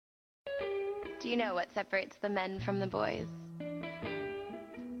Do you know what separates the men from the boys?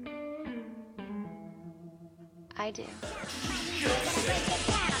 I do.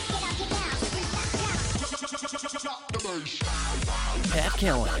 Pat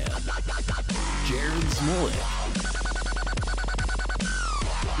Callahan, Jared Smolik.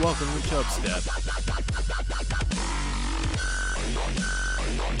 Welcome to Chubstep.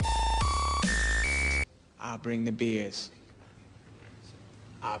 I'll bring the beers.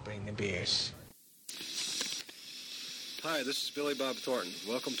 I'll bring the beers. Hi, this is Billy Bob Thornton.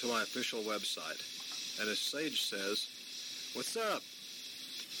 Welcome to my official website. And as Sage says, what's up?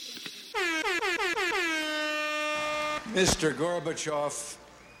 Mr. Gorbachev,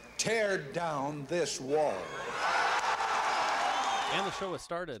 tear down this wall. And the show has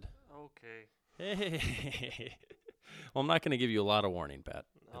started. Okay. Hey. Well, I'm not going to give you a lot of warning, Pat.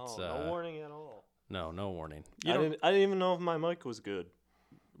 Oh, no warning at all. No warning. I didn't even know if my mic was good.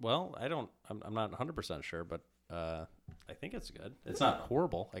 Well, I'm not 100% sure, but I think it's good. It's not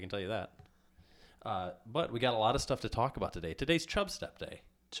horrible, I can tell you that. But we got a lot of stuff to talk about today. Today's Chubstep Day.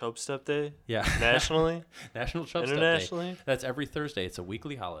 Chubstep Day? Yeah. Nationally? National Chubstep Day. Internationally? That's every Thursday. It's a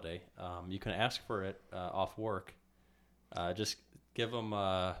weekly holiday. You can ask for it off work. Just give them,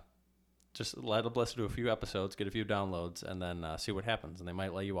 just let them listen to a few episodes, get a few downloads, and then see what happens. And they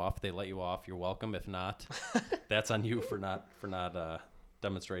might let you off. If they let you off, you're welcome. If not, that's on you for not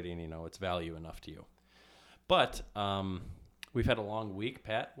demonstrating, its value enough to you. But we've had a long week,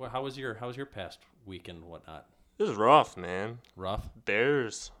 Pat. How was your past week and whatnot? It was rough, man. Rough?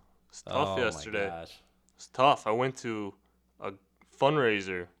 Bears. It's tough yesterday. My gosh. It's tough. I went to a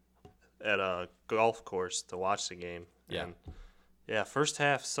fundraiser at a golf course to watch the game. Yeah. And yeah, first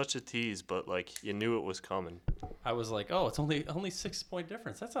half, such a tease, but, you knew it was coming. I was like, oh, it's only 6-point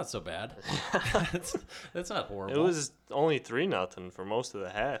difference. That's not so bad. that's not horrible. It was only 3-0 for most of the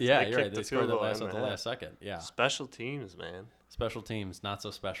half. Yeah, They you're right. kicked They the scored field the goal in the last second. Yeah. Special teams, man. Special teams, not so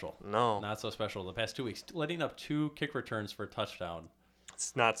special. No. Not so special. The past 2 weeks, letting up 2 kick returns for a touchdown.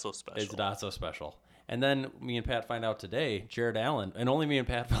 It's not so special. It's not so special. And then me and Pat find out today, Jared Allen, and only me and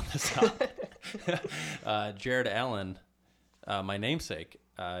Pat found this out. Jared Allen, my namesake,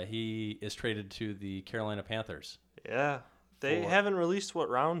 he is traded to the Carolina Panthers. Yeah. They haven't released what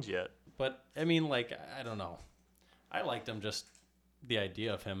round yet. But, I mean, I don't know. I liked him, just the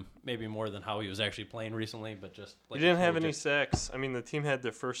idea of him, maybe more than how he was actually playing recently, but just He didn't have any sacks. I mean, the team had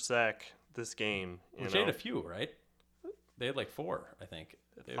their first sack this game. Which they had a few, right? They had 4, I think.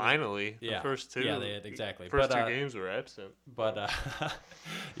 Finally, the first 2. Yeah, they had, exactly. First 2 games were absent. But,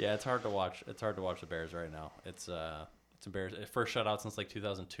 yeah, it's hard to watch. It's hard to watch the Bears right now. It's embarrassing. First shutout since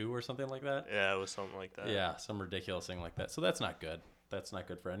 2002 or something like that. Yeah, it was something like that. Yeah, some ridiculous thing like that. So that's not good. That's not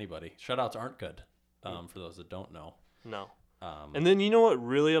good for anybody. Shutouts aren't good, for those that don't know. No. And then you know what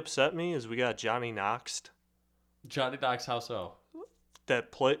really upset me is we got Johnny Knox. Johnny Knox, how so?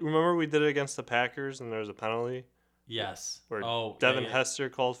 That play. Remember we did it against the Packers and there was a penalty? Yes. Where Devin Hester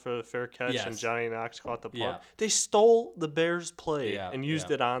called for the fair catch and Johnny Knox caught the punt. Yeah. They stole the Bears' play and used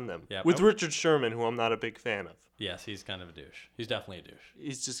it on them. Yeah, with Richard Sherman, who I'm not a big fan of. Yes, he's kind of a douche. He's definitely a douche.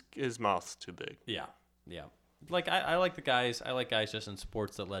 He's just, his mouth's too big. Yeah. I like the guys. I like guys just in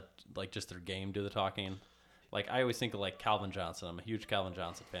sports that let just their game do the talking. I always think of Calvin Johnson. I'm a huge Calvin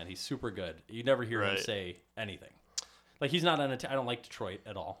Johnson fan. He's super good. You never hear him say anything. He's not on a I don't like Detroit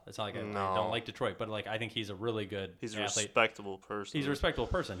at all. It's not I don't like Detroit, but I think he's a really good He's athlete. A respectable person. He's a respectable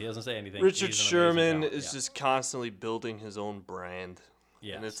person. He doesn't say anything. Richard Sherman is just constantly building his own brand.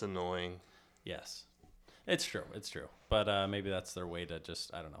 Yes. And it's annoying. Yes. It's true. But maybe that's their way to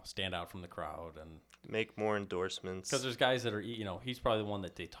just, I don't know, stand out from the crowd and make more endorsements. Because there's guys that are, he's probably the one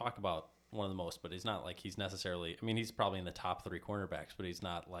that they talk about one of the most, but he's not he's necessarily, I mean, he's probably in the top 3 cornerbacks, but he's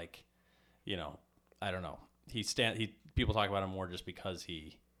not I don't know. People talk about him more just because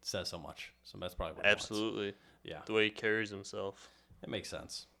he says so much. So that's probably what Absolutely. Yeah. The way he carries himself. It makes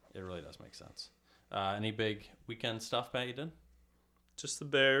sense. It really does make sense. Any big weekend stuff, Pat, you did? Just the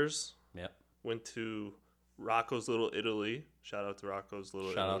Bears. Yep. Went to Rocco's Little Italy. Shout out to Rocco's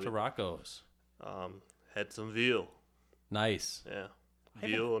Little Italy. Shout out to Rocco's. Had some veal. Nice. Yeah.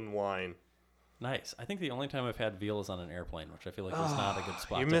 Veal and wine. Nice. I think the only time I've had veal is on an airplane, which I feel like is not a good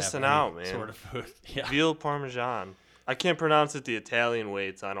spot. You're to missing have out, any man. Sort of food. Yeah. Veal Parmesan. I can't pronounce it the Italian way.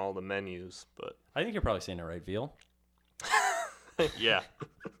 It's on all the menus, but I think you're probably saying it right. Veal. Yeah.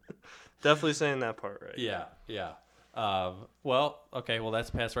 Definitely saying that part right. Yeah. Well, okay. Well, that's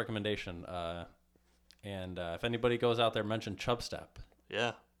Pat's recommendation. And if anybody goes out there, mention Chubstep.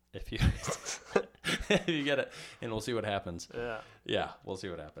 Yeah. If you if you get it, and we'll see what happens. Yeah, we'll see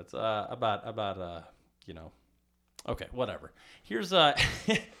what happens. About Okay, whatever. Here's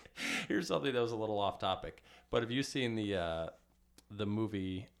Here's something that was a little off topic. But have you seen the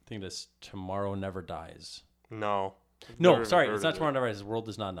movie? I think this Tomorrow Never Dies. No. No, Never sorry, heard it's of not Tomorrow Never Dies. The World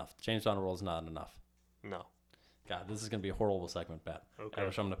Is Not Enough. James Bond World Is Not Enough. No. God, this is going to be a horrible segment, Pat. Okay.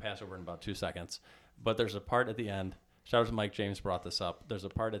 Which I'm going to pass over in about 2 seconds. But there's a part at the end. Shout out to Mike James brought this up. There's a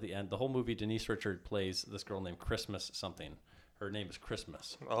part at the end. The whole movie, Denise Richard plays this girl named Christmas something. Her name is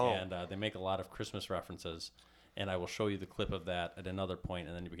Christmas. Oh. And they make a lot of Christmas references. And I will show you the clip of that at another point,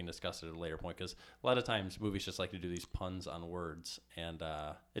 and then we can discuss it at a later point. Because a lot of times movies just like to do these puns on words, and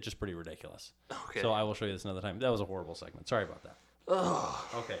it's just pretty ridiculous. Okay. So I will show you this another time. That was a horrible segment. Sorry about that.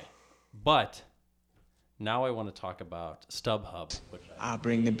 Okay. But now I want to talk about StubHub. Which I'll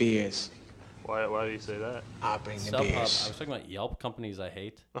bring the beers. Why do you say that? I'll bring the StubHub, I beers. was talking about Yelp companies I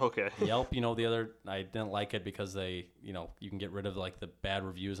hate. Okay. Yelp, I didn't like it because they, you can get rid of like the bad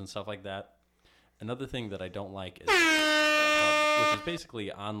reviews and stuff like that. Another thing that I don't like is which is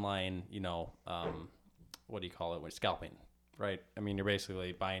basically online, what do you call it? Scalping, right? I mean, you're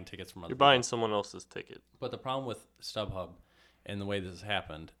basically buying tickets from other You're people. buying someone else's ticket. But the problem with StubHub and the way this has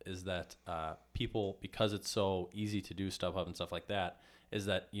happened is that people, because it's so easy to do StubHub and stuff like that, is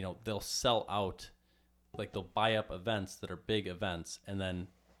that, they'll sell out, like they'll buy up events that are big events and then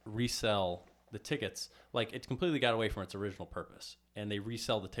resell the tickets. Like it completely got away from its original purpose. And they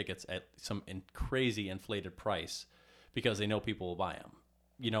resell the tickets at some crazy inflated price because they know people will buy them.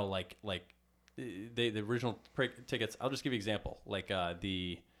 The original tickets, I'll just give you an example. Like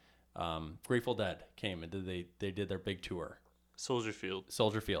the Grateful Dead came and they did their big tour. Soldier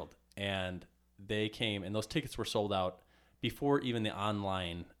Field. And they came and those tickets were sold out before even the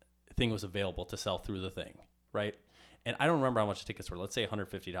online thing was available to sell through the thing, right? And I don't remember how much the tickets were. Let's say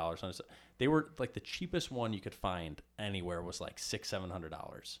 $150. They were like the cheapest one you could find anywhere was like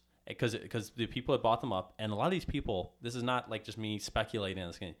 $600-$700 because the people had bought them up. And a lot of these people, this is not like just me speculating on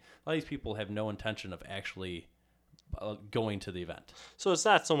this game. A lot of these people have no intention of actually going to the event. So it's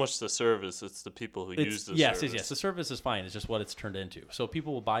not so much the service; it's the people who use the service. Yes. The service is fine. It's just what it's turned into. So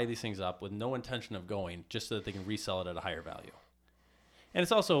people will buy these things up with no intention of going, just so that they can resell it at a higher value. And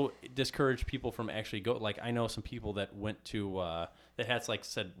it's also discouraged people from actually go. Like I know some people that went to that had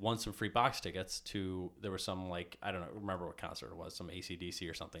won some free box tickets to. There was some I don't remember what concert it was, some AC/DC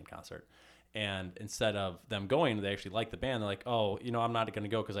or something concert. And instead of them going, they actually liked the band. They're like, oh, I'm not going to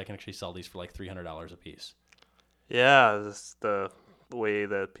go because I can actually sell these for like $300 a piece. Yeah, that's the way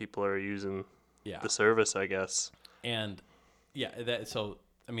that people are using the service, I guess. And so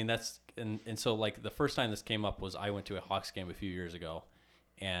like the first time this came up was I went to a Hawks game a few years ago,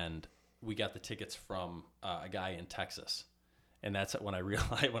 and we got the tickets from a guy in Texas, and that's when I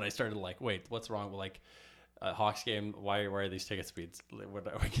realized when I started wait, what's wrong with a Hawks game? Why are these tickets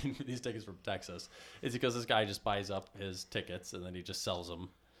these tickets from Texas? It's because this guy just buys up his tickets and then he just sells them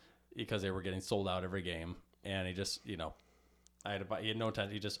because they were getting sold out every game. And he just, I had to buy. He had no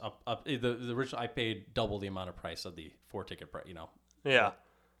intention. He just up the original. I paid double the amount of price of the 4-ticket price. Yeah,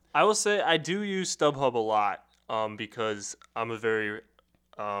 I will say I do use StubHub a lot because I'm a very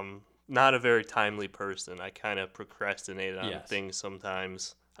not a very timely person. I kind of procrastinate on things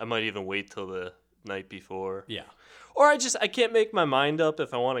sometimes. I might even wait till the night before. Yeah. Or I can't make my mind up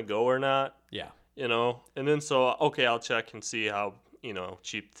if I want to go or not. Yeah. And then I'll check and see how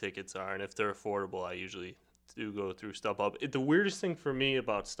cheap tickets are, and if they're affordable, I usually do go through StubHub. The weirdest thing for me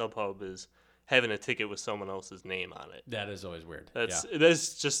about StubHub is having a ticket with someone else's name on it. That is always weird.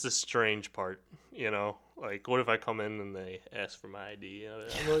 That's just the strange part, Like, what if I come in and they ask for my ID?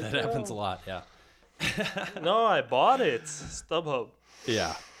 That happens a lot, yeah. No, I bought it. StubHub.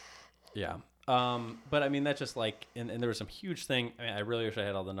 Yeah. Yeah. But I mean, that's just and there was some huge thing. I mean, I really wish I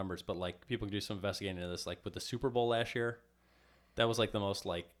had all the numbers, but people can do some investigating into this. With the Super Bowl last year, that was the most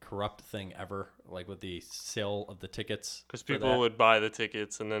corrupt thing ever. With the sale of the tickets, because people would buy the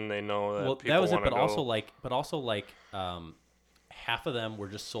tickets and then they know that people that was it. But go. also half of them were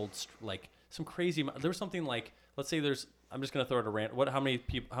just sold some crazy. There was something let's say there's. I'm just gonna throw it around. How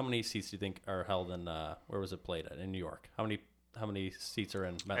many seats do you think are held in where was it played at in New York? How many seats are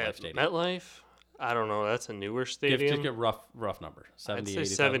in MetLife Stadium? MetLife? I don't know. That's a newer stadium. Just get rough number. 70, I'd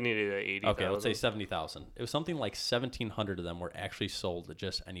say 70 to 80,000. Okay, let's say 70,000. It was something like 1,700 of them were actually sold that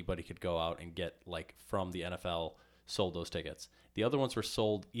just anybody could go out and get from the NFL sold those tickets. The other ones were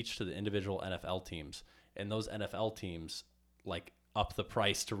sold each to the individual NFL teams, and those NFL teams up the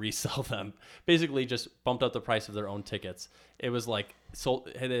price to resell them. Basically, just bumped up the price of their own tickets. It was sold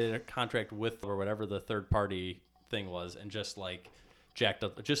had a contract with or whatever the third party thing was, and just jacked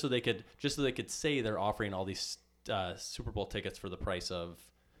up just so they could say they're offering all these Super Bowl tickets for the price of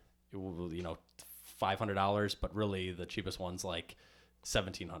 $500, but really the cheapest one's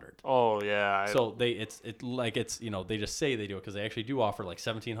 $1,700. Oh yeah. So they just say they do it because they actually do offer like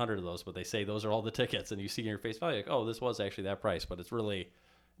 1,700 of those, but they say those are all the tickets, and you see in your face value like, oh, this was actually that price, but it's really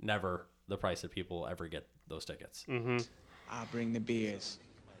never the price that people ever get those tickets. Mm-hmm. I'll bring the beers.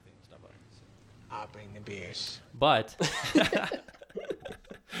 I'll bring the beers. But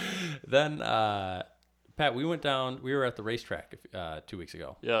then, Pat, we went down. We were at the racetrack 2 weeks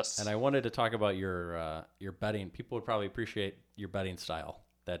ago. Yes. And I wanted to talk about your betting. People would probably appreciate your betting style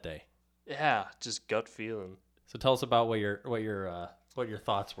that day. Yeah, just gut feeling. So tell us about what your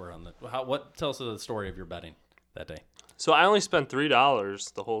thoughts were on tell us the story of your betting that day. So I only spent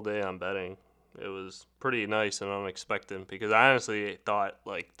 $3 the whole day on betting. It was pretty nice and unexpected because I honestly thought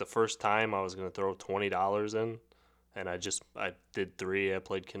like the first time I was going to throw $20 in, and I did 3. I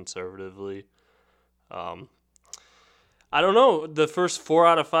played conservatively. I don't know. The first 4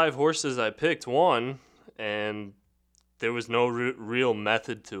 out of 5 horses I picked won, and there was no real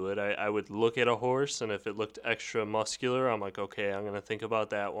method to it. I would look at a horse, and if it looked extra muscular, I'm like, okay, I'm going to think about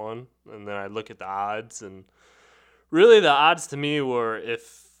that one. And then I'd look at the odds, and really the odds to me were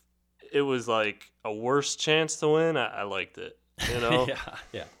if it was like a worse chance to win, I liked it. You know?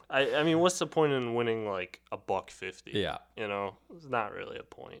 Yeah. I mean, what's the point in winning like $1.50? Yeah. You know, it's not really a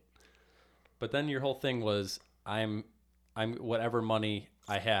point. But then your whole thing was, I'm whatever money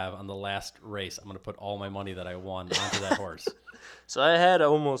I have on the last race, I'm going to put all my money that I won onto that horse. So I had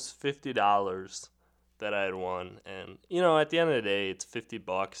almost $50 that I had won, and you know, at the end of the day, it's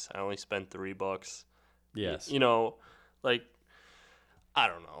 $50. I only spent $3. Yes. You know, like I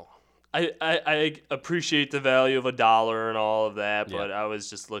don't know. I appreciate the value of $1 and all of that, but I was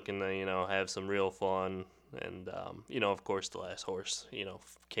just looking to, you know, have some real fun. And, you know, of course, the last horse, you know,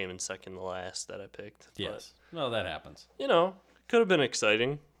 came in second to last that I picked. Yes. No, that happens. You know, could have been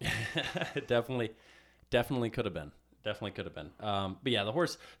exciting. Definitely could have been. Definitely could have been. But yeah, the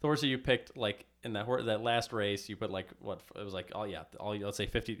horse that you picked, like in that last race, you put like what it was like. Let's say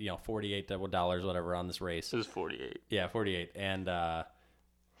 $48 whatever on this race. It was 48. Yeah, 48, and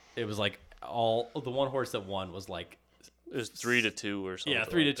it was like all the one horse that won was like. It was 3-2 or something. Yeah,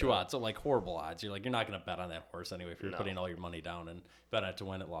 3-2 odds. So like horrible odds. You're not going to bet on that horse anyway if you're putting all your money down and bet on it to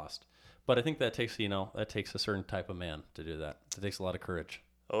win it lost. But I think that takes a certain type of man to do that. It takes a lot of courage.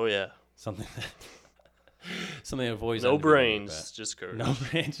 Oh yeah. Something that avoids no brains, just courage. No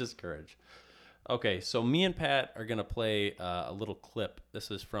brains, just courage. Okay, so me and Pat are going to play a little clip.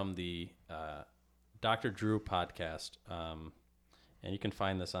 This is from the Dr. Drew podcast. And you can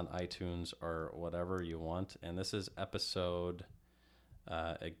find this on iTunes or whatever you want. And this is a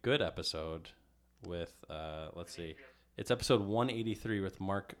good episode with, let's see, it's episode 183 with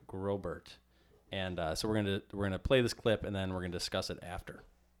Mark Grobert. And so we're gonna play this clip and then we're gonna discuss it after.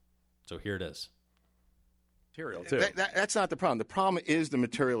 So here it is. Material too. That's not the problem. The problem is the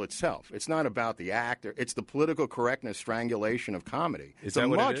material itself. It's not about the actor. It's the political correctness strangulation of comedy. Is that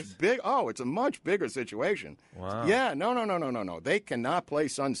what it is? It's a much bigger situation. Wow. Yeah, no. They cannot play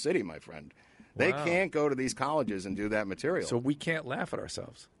Sun City, my friend. They can't go to these colleges and do that material. So we can't laugh at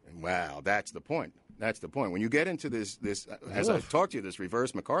ourselves. Wow, that's the point. That's the point. When you get into this as I talked to you, this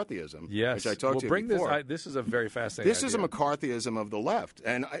reverse McCarthyism, yes. which I talked to you before. This is a very fascinating This is a McCarthyism of the left.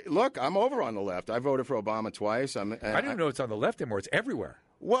 And look, I'm over on the left. I voted for Obama twice. I don't even know it's on the left anymore. It's everywhere.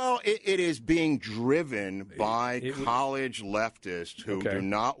 Well, it is being driven by college leftists who do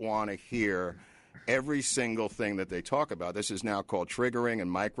not want to hear every single thing that they talk about. This is now called triggering and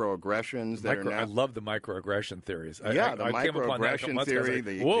microaggressions. I love the microaggression theories. The microaggression theory.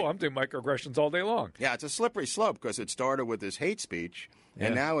 I'm doing microaggressions all day long. Yeah, it's a slippery slope because it started with this hate speech,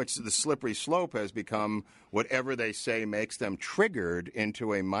 and now the slippery slope has become whatever they say makes them triggered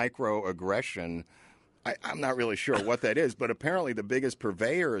into a microaggression. I'm not really sure what that is, but apparently the biggest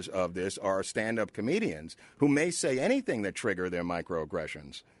purveyors of this are stand-up comedians who may say anything that trigger their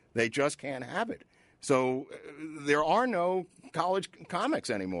microaggressions. They just can't have it. So there are no college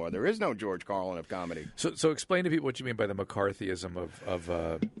comics anymore. There is no George Carlin of comedy. So explain to people what you mean by the McCarthyism of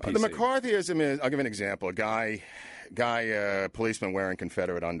PC. The McCarthyism is, I'll give an example. A guy, policeman wearing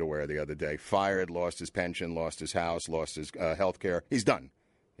Confederate underwear the other day, fired, lost his pension, lost his house, lost his health care. He's done.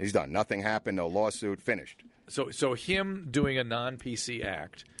 Nothing happened, no lawsuit, finished. So him doing a non-PC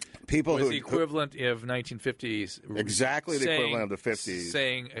act people was who the equivalent of 1950s. Exactly the equivalent of the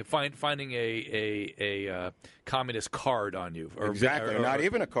 50s. Finding a communist card on you. Exactly. Not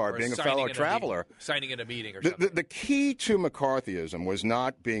even a card, being a fellow traveler. Signing in a meeting or something. The key to McCarthyism was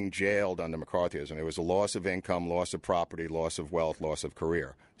not being jailed under McCarthyism. It was a loss of income, loss of property, loss of wealth, loss of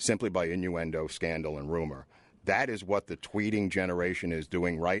career, simply by innuendo, scandal, and rumor. That is what the tweeting generation is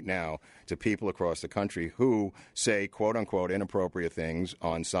doing right now to people across the country who say, quote unquote, inappropriate things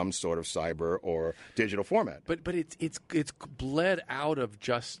on some sort of cyber or digital format. But it's bled out of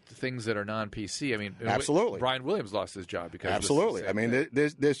just things that are non-PC. I mean, absolutely. Brian Williams lost his job because absolutely. I mean,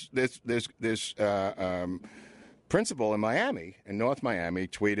 this principal in Miami, in North Miami,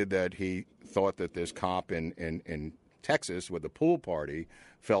 tweeted that he thought that this cop in Texas with the pool party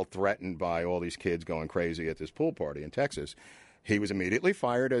felt threatened by all these kids going crazy at this pool party in Texas. He was immediately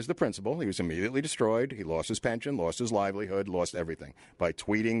fired as the principal. He was immediately destroyed. He lost his pension, lost his livelihood, lost everything by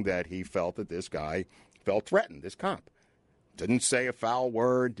tweeting that he felt that this guy felt threatened, this cop. Didn't say a foul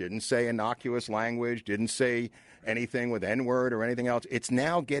word, didn't say innocuous language, didn't say anything with N-word or anything else. It's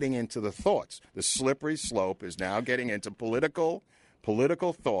now getting into the thoughts. The slippery slope is now getting into political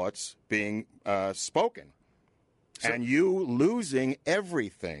thoughts being spoken. And you losing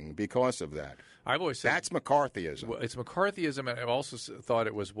everything because of that. I've always said that's McCarthyism. Well, it's McCarthyism, and I've also thought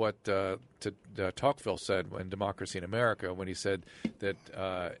it was what Tocqueville said in Democracy in America when he said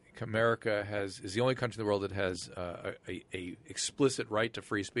that America is the only country in the world that has a explicit right to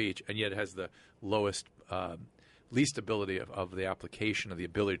free speech, and yet it has the least ability of the application of the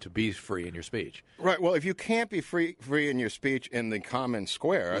ability to be free in your speech. Right. Well, if you can't be free in your speech in the common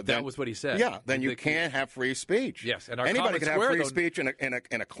square, well, that was what he said. Yeah, then you can't have free speech. Yes, and anybody can have free speech in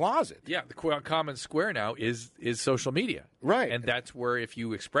a closet. Yeah, the common square now is social media. Right, and that's where if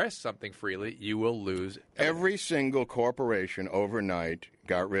you express something freely, you will lose. Every single corporation overnight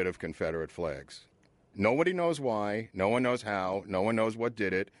got rid of Confederate flags. Nobody knows why. No one knows how. No one knows what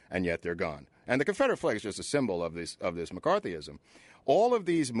did it, and yet they're gone. And the Confederate flag is just a symbol of this McCarthyism. All of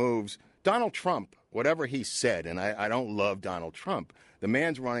these moves, Donald Trump, whatever he said, and I don't love Donald Trump, the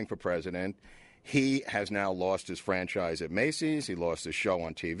man's running for president. He has now lost his franchise at Macy's. He lost his show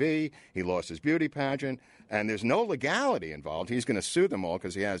on TV. He lost his beauty pageant. And there's no legality involved. He's going to sue them all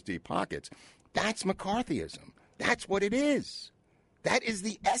because he has deep pockets. That's McCarthyism. That's what it is. That is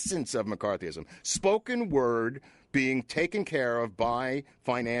the essence of McCarthyism. Spoken word being taken care of by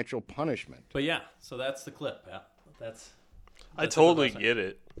financial punishment. But yeah, so that's the clip. Yeah, that's I totally get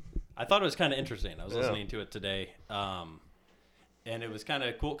it. I thought it was kind of interesting. I was listening to it today, and it was kind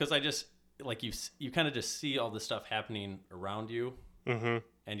of cool because I just like you kind of just see all this stuff happening around you, mm-hmm.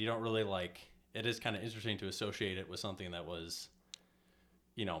 and you don't really like. It is kind of interesting to associate it with something that was,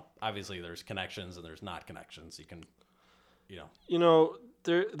 obviously there's connections and there's not connections. You can,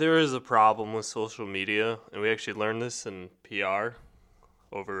 There is a problem with social media, and we actually learned this in PR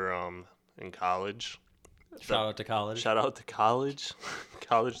over in college. Shout out to college.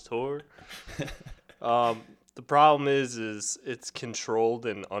 College tour. The problem is it's controlled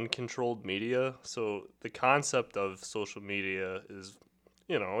and uncontrolled media. So the concept of social media is,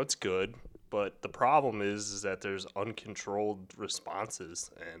 it's good, but the problem is that there's uncontrolled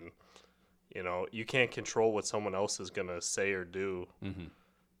responses, and you can't control what someone else is going to say or do. Mm-hmm.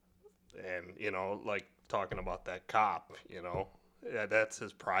 And, like talking about that cop, that's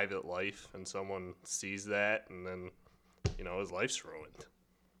his private life, and someone sees that, and then, his life's ruined.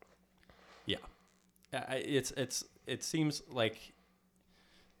 Yeah. It seems like,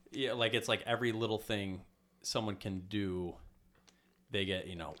 it's like every little thing someone can do, they get,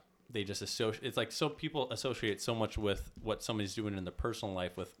 they just associate. It's like so people associate so much with what somebody's doing in their personal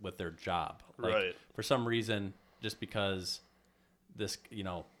life with their job. Like, right. For some reason, just because this,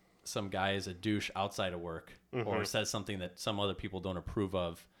 some guy is a douche outside of work, mm-hmm. or says something that some other people don't approve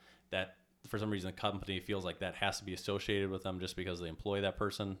of, that for some reason the company feels like that has to be associated with them just because they employ that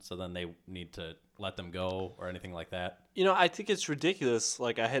person. So then they need to let them go or anything like that. I think it's ridiculous.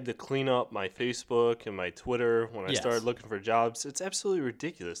 Like, I had to clean up my Facebook and my Twitter when I started looking for jobs. It's absolutely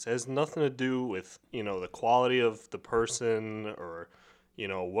ridiculous. It has nothing to do with, the quality of the person or,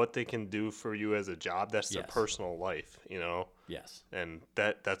 what they can do for you as a job. That's their personal life, Yes. And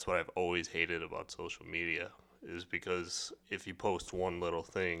that's what I've always hated about social media, is because if you post one little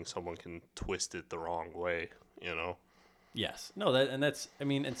thing, someone can twist it the wrong way, Yes. No,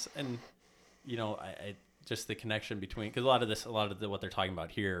 I just the connection between, because a lot of what they're talking about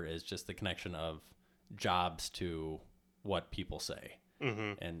here is just the connection of jobs to what people say,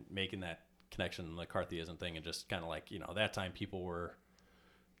 mm-hmm. and making that connection, the McCarthyism thing, and just kind of like, that time people were,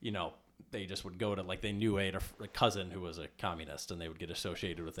 they just would go to, like, they knew a cousin who was a communist, and they would get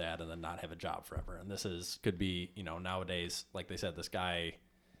associated with that and then not have a job forever. And this could be, nowadays, like they said, this guy,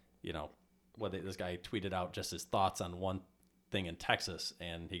 this guy tweeted out just his thoughts on one thing in Texas,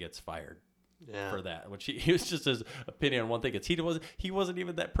 and he gets fired for that, which he was just his opinion on one thing. He wasn't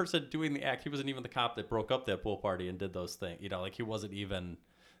even that person doing the act. He wasn't even the cop that broke up that pool party and did those things. He wasn't even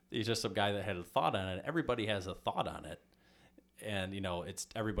he's just some guy that had a thought on it. Everybody has a thought on it, and it's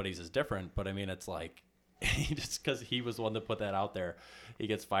everybody's is different. But I mean, it's like just because he was the one that put that out there, he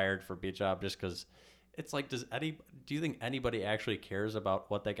gets fired for beat job just because. It's like, do you think anybody actually cares about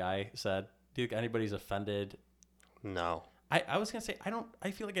what that guy said? Do you think anybody's offended? No. I was gonna say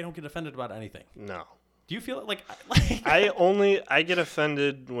I feel like I don't get offended about anything. No. Do you feel it like I get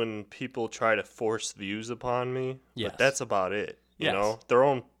offended when people try to force views upon me. Yes. But that's about it. You know, their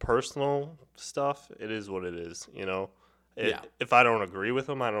own personal stuff. It is what it is. If I don't agree with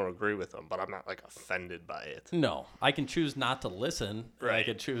them, I don't agree with them. But I'm not like offended by it. No, I can choose not to listen. Right. I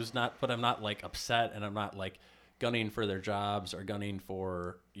can choose not, but I'm not like upset, and I'm not like gunning for their jobs or gunning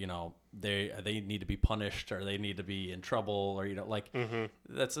for they need to be punished or they need to be in trouble or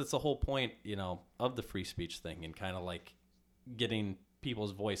that's the whole point of the free speech thing and kind of like getting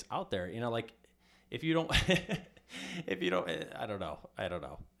people's voice out there. If you don't I don't know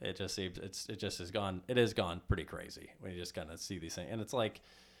it just seems it has gone pretty crazy when you just kind of see these things, and it's like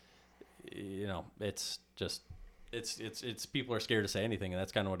it's just it's people are scared to say anything, and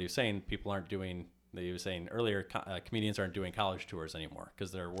that's kind of what he was saying. People aren't doing. He was saying earlier, comedians aren't doing college tours anymore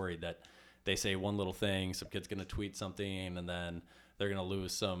because they're worried that they say one little thing, some kid's going to tweet something, and then they're going to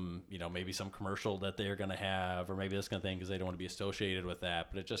lose some, maybe some commercial that they're going to have, or maybe this kind of thing because they don't want to be associated with that.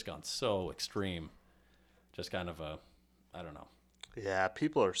 But it's just gone so extreme. Just kind of I don't know. Yeah,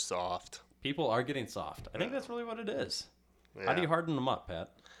 people are soft. People are getting soft. I think that's really what it is. Yeah. How do you harden them up,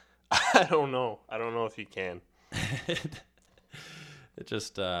 Pat? I don't know. I don't know if you can. It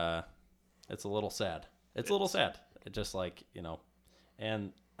just... it's a little sad. It's a little sad. It just like,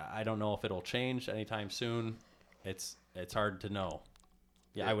 and I don't know if it'll change anytime soon. It's hard to know.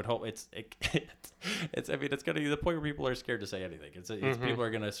 Yeah, I would hope it's I mean, it's going to be the point where people are scared to say anything. It's people are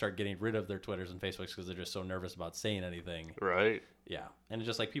going to start getting rid of their Twitters and Facebooks because they're just so nervous about saying anything. Right. Yeah. And it's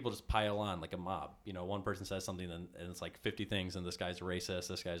just like people just pile on like a mob. One person says something and it's like 50 things and this guy's a racist,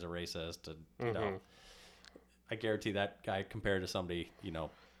 this guy's a racist. And, I guarantee that guy compared to somebody,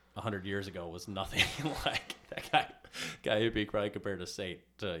 100 years ago was nothing like that guy would be probably compared to Saint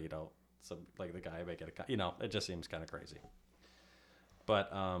to some like the guy making it just seems kind of crazy.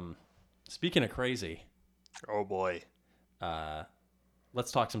 But speaking of crazy, oh boy,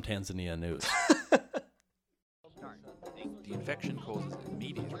 let's talk some Tanzania news. The infection causes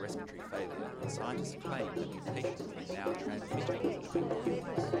immediate respiratory failure, and scientists claim that mutations may now transmit.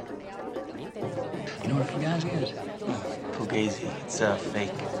 You know what Fugazi is? Fugazi, it's a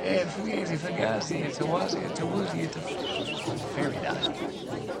fake. Yeah, Fugazi, Fugazi, it's a wazi, it's a woozy, it's a fairy dust.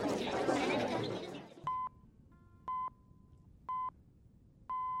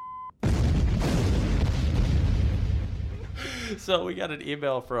 So we got an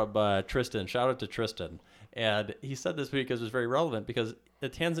email from Tristan. Shout out to Tristan. And he said this week because it was very relevant because the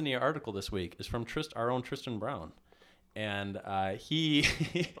Tanzania article this week is from our own Tristan Brown. And he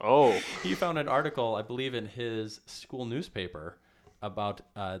found an article, I believe, in his school newspaper about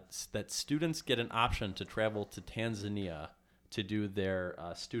that students get an option to travel to Tanzania to do their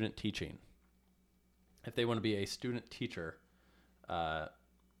student teaching. If they want to be a student teacher,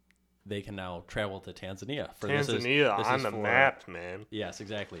 they can now travel to Tanzania. This on the map, man. Yes,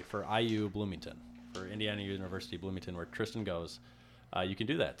 exactly. For IU Bloomington, for Indiana University Bloomington, where Tristan goes, you can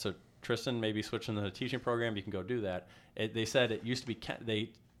do that. So Tristan maybe switching the teaching program, you can go do that. They said it used to be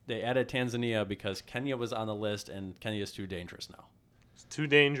they added Tanzania because Kenya was on the list, and Kenya is too dangerous now. It's too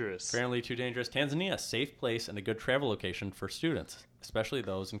dangerous. Apparently too dangerous. Tanzania, a safe place and a good travel location for students, especially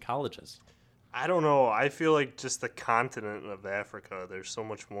those in colleges. I don't know. I feel like just the continent of Africa, there's so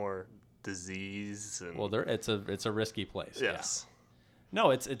much more disease. And... Well, it's a risky place. Yes. Yeah.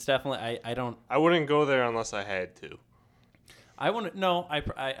 No, it's definitely. I wouldn't go there unless I had to. I wouldn't. No, I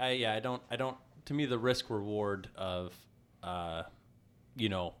don't. To me, the risk reward of,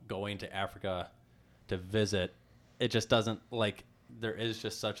 going to Africa to visit, it just doesn't like. There is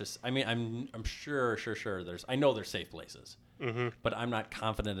just such a. I mean, I'm sure. I know there's safe places. Mm-hmm. But I'm not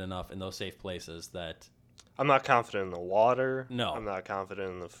confident enough in those safe places that... I'm not confident in the water. No. I'm not confident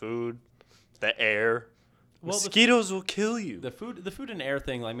in the food, the air. Well, mosquitoes will kill you. The food and air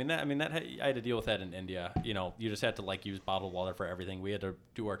thing, I had to deal with that in India. You just had to use bottled water for everything. We had to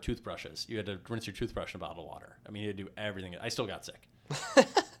do our toothbrushes. You had to rinse your toothbrush in bottled water. I mean, you had to do everything. I still got sick.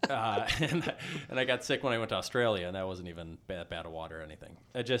 And I got sick when I went to Australia, and that wasn't even bad of water or anything.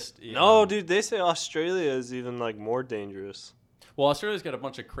 Dude, they say Australia is even more dangerous. Well, Australia's got a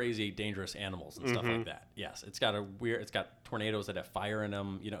bunch of crazy, dangerous animals and stuff like that. Yes, it's got tornadoes that have fire in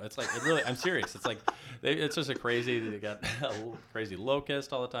them. It's like I'm serious. It's like it's just they got a crazy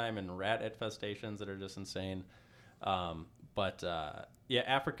locust all the time and rat infestations that are just insane. Yeah,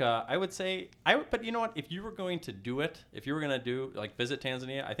 Africa. I would say but you know what? If you were going to do it, if you were going to do like visit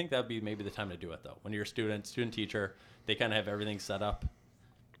Tanzania, I think that would be maybe the time to do it though. When you're a student teacher, they kind of have everything set up.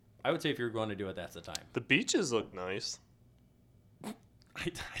 I would say if you're going to do it, that's the time. The beaches look nice.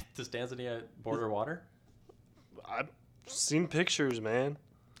 Does Tanzania border water? I've seen pictures, man.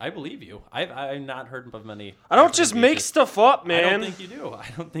 I believe you. I've not heard of many. I don't just make stuff up, man. I don't think you do. I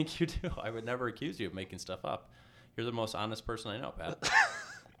don't think you do. I would never accuse you of making stuff up. You're the most honest person I know, Pat.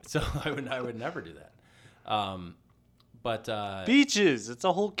 So I would never do that. But beaches. It's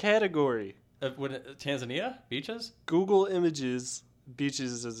a whole category. Tanzania beaches. Google images.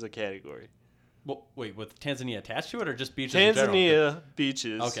 Beaches is a category. Well, wait, with Tanzania attached to it, or just beaches? Tanzania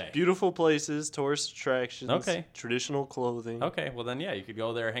beaches. Okay. Beautiful places, tourist attractions. Okay. Traditional clothing. Okay. Well, then, yeah, you could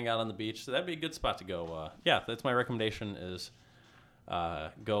go there, hang out on the beach. So that'd be a good spot to go. Yeah, that's my recommendation. Is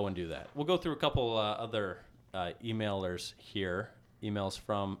go and do that. We'll go through a couple other emailers here. Emails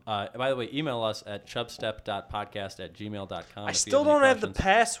from. By the way, email us at chubstep.podcast@gmail.com. I still don't have the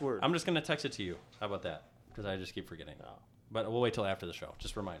password. I'm just gonna text it to you. How about that? Because I just keep forgetting. Oh. But we'll wait till after the show.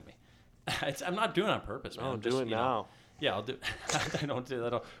 Just remind me. I'm not doing it on purpose, man. I'm doing it now. Yeah, I'll do. I don't do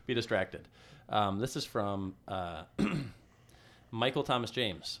that. I'll be distracted. This is from Michael Thomas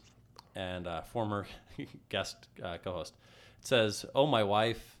James, and former guest co-host. It says, "Oh, my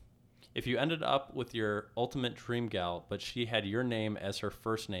wife, if you ended up with your ultimate dream gal, but she had your name as her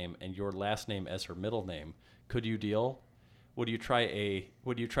first name and your last name as her middle name, could you deal? Would you try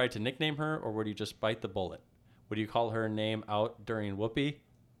to nickname her, or would you just bite the bullet? Would you call her name out during whoopee?"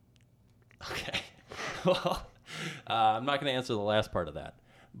 Okay. Well, I'm not going to answer the last part of that.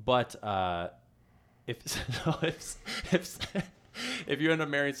 But if you end up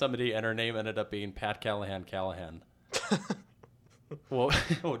marrying somebody and her name ended up being Pat Callahan, well,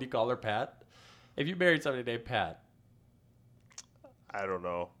 what do you call her, Pat? If you married somebody named Pat. I don't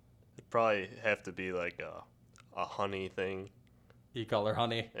know. It'd probably have to be like a honey thing. You call her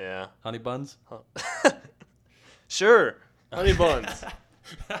honey? Yeah. Honey buns? Sure. Honey buns.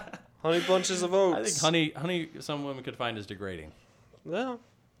 Honey bunches of oats. I think honey some women could find is degrading. Yeah.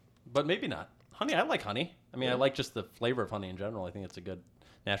 But maybe not. Honey, I like honey. I mean, I like just the flavor of honey in general. I think it's a good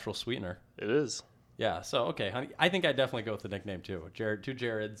natural sweetener. It is. Yeah, so, okay, honey. I think I'd definitely go with the nickname, too. Jared, two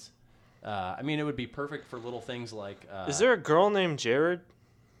Jareds. I mean, it would be perfect for little things like... is there a girl named Jared?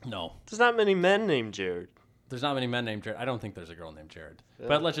 No. There's not many men named Jared. There's not many men named Jared. I don't think there's a girl named Jared. Yeah.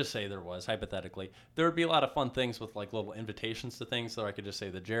 But let's just say there was, hypothetically. There would be a lot of fun things with, like, little invitations to things, so I could just say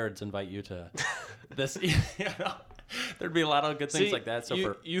the Jareds invite you to this. You know? There'd be a lot of good things like that. So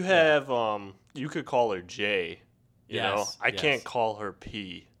you could call her J. You know? I can't call her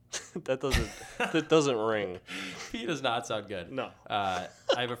P. that doesn't ring. P does not sound good. No. I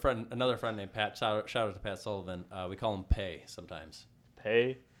have another friend named Pat. Shout out to Pat Sullivan. We call him Pay sometimes.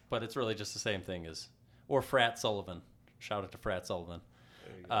 Pay? But it's really just the same thing as... Or Frat Sullivan. Shout out to Frat Sullivan.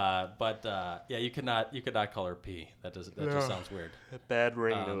 Yeah, you could not call her P. That just sounds weird. A bad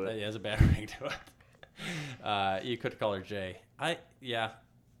ring to it. Yeah, it has a bad ring to it. You could call her J.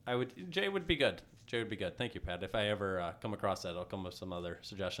 J would be good. J would be good. Thank you, Pat. If I ever come across that, I'll come with some other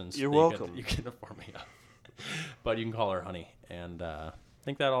suggestions. You're welcome. You can inform me of. But you can call her Honey, and I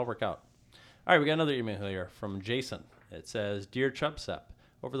think that'll all work out. All right, we got another email here from Jason. It says, "Dear Chubstep,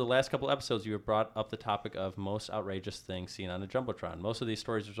 over the last couple episodes, you have brought up the topic of most outrageous things seen on a Jumbotron. Most of these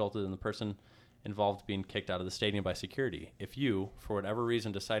stories resulted in the person involved being kicked out of the stadium by security. If you, for whatever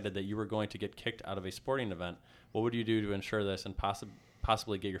reason, decided that you were going to get kicked out of a sporting event, what would you do to ensure this and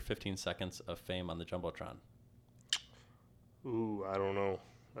possibly get your 15 seconds of fame on the Jumbotron?" Ooh, I don't know.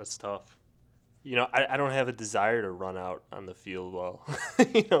 That's tough. You know, I don't have a desire to run out on the field while,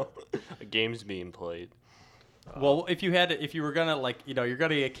 a game's being played. Well, if you were gonna you're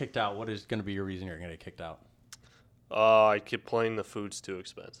gonna get kicked out, what is gonna be your reason you're gonna get kicked out? I complain the food's too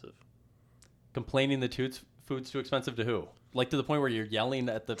expensive. Complaining the food's too expensive to who? Like to the point where you're yelling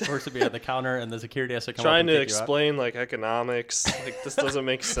at the person behind the counter and the security has to come trying up and to explain like economics. Like this doesn't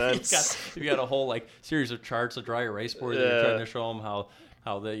make sense. you got a whole series of charts, a dry erase board that you're trying to show them how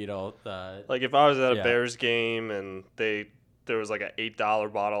like if I was at a Bears game and there was like an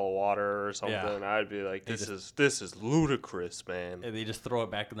 $8 bottle of water or something, I'd be like, this is ludicrous, man. And they just throw it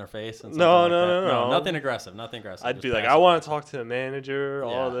back in their face. And no, nothing aggressive. I'd be like, I want to talk to the manager.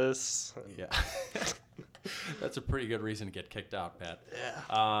 All this. Yeah. That's a pretty good reason to get kicked out, Pat.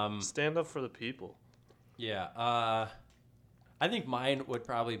 Yeah. Stand up for the people. Yeah. I think mine would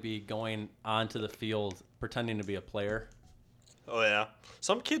probably be going onto the field pretending to be a player. Oh yeah,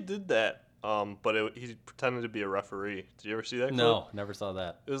 some kid did that. But he pretended to be a referee. Did you ever see that clip? No, never saw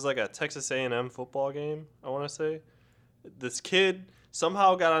that. It was like a Texas A&M football game, I want to say. This kid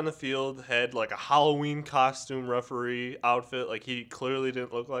somehow got on the field, had like a Halloween costume referee outfit. Like he clearly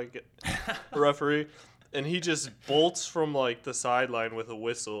didn't look like a referee. And he just bolts from like the sideline with a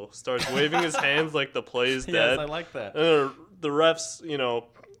whistle, starts waving his hands like the play's dead. Yes, I like that. And the refs,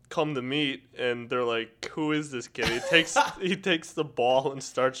 come to meet, and they're like, "Who is this kid?" He takes the ball and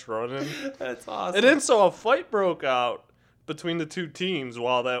starts running. That's awesome. And then so a fight broke out between the two teams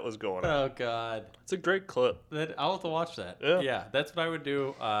while that was going on. Oh God, it's a great clip. I'll have to watch that. Yeah, that's what I would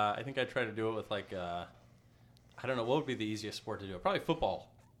do. I think I'd try to do it with like, I don't know, what would be the easiest sport to do? Probably football.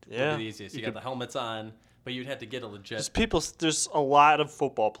 Yeah, would be the easiest. You got the helmets on, but you'd have to get a legit. There's a lot of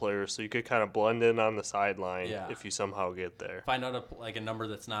football players, so you could kind of blend in on the sideline if you somehow get there. Find out a number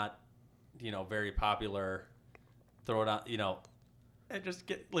that's not, very popular. Throw it on, and just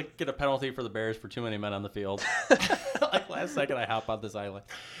get a penalty for the Bears for too many men on the field. Like last second, I hop on this island.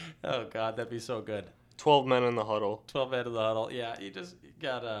 Oh God, that'd be so good. 12 men in the huddle. 12 men in the huddle. Yeah, you just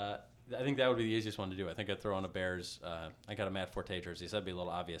got I think that would be the easiest one to do. I think I'd throw on a Bears. I got a Matt Forte jersey, so that'd be a little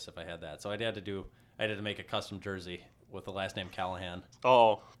obvious if I had that. So I had to make a custom jersey with the last name Callahan.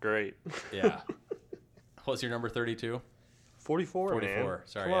 Oh, great. Yeah. What's your number 32? 44, 44. Man.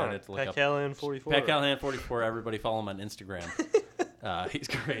 Sorry, I had to look Pat up. Callahan 44. Pat Callahan 44. Everybody follow him on Instagram. He's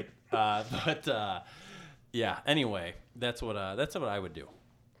great. Yeah. Anyway, that's what I would do.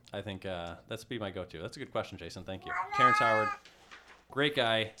 I think that's be my go-to. That's a good question, Jason. Thank you. Terrence Howard, great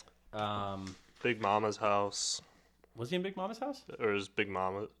guy. Big Mama's House. Was he in Big Mama's House? Or is Big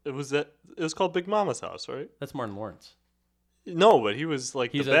Mama? It was called Big Mama's House, right? That's Martin Lawrence. No, but he was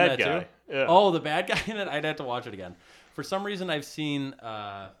like the bad guy. Too? Yeah. Oh, the bad guy in it. I'd have to watch it again. For some reason, I've seen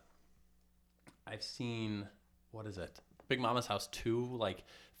what is it? Big Mama's House 2 like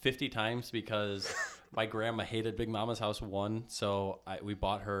 50 times because my grandma hated Big Mama's House 1, so we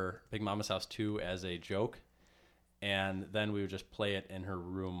bought her Big Mama's House 2 as a joke, and then we would just play it in her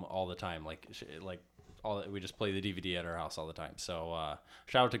room all the time, we just play the DVD at our house all the time. So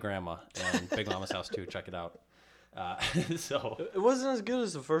shout out to Grandma and Big Mama's House 2. Check it out. So it wasn't as good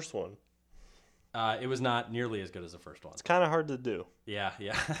as the first one. It was not nearly as good as the first one. It's kind of hard to do. Yeah,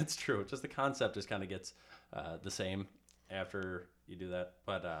 that's true. Just the concept just kind of gets the same after you do that.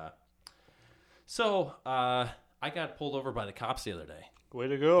 But I got pulled over by the cops the other day. Way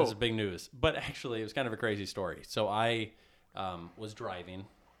to go. This is big news. But actually, it was kind of a crazy story. So I was driving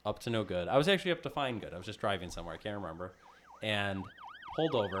up to no good. I was actually up to fine good. I was just driving somewhere. I can't remember. And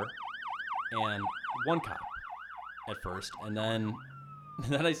pulled over. And one cop at first. And then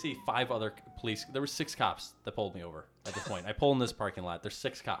I see 5 other police. There were 6 cops that pulled me over at this point. I pull in this parking lot. There's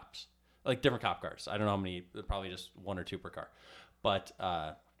 6 cops. Like different cop cars. I don't know how many. Probably just 1 or 2 per car. But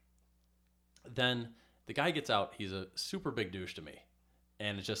then the guy gets out. He's a super big douche to me.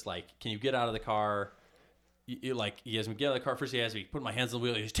 And it's just like, can you get out of the car? He has me get out of the car. First he has me put my hands on the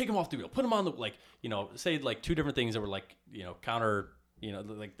wheel. He just take him off the wheel. Put him on the, say like 2 different things that were counter,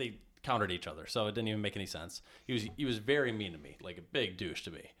 like they countered each other. So it didn't even make any sense. He was very mean to me, like a big douche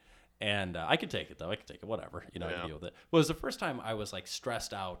to me. And I could take it though. I could take it, whatever. I can deal with it. Well, it was the first time I was like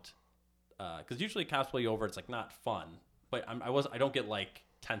stressed out. Because usually cops pull you over. It's like not fun. But I don't get like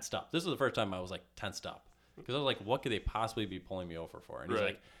tensed up. This is the first time I was like tensed up. Because I was like, what could they possibly be pulling me over for? And he's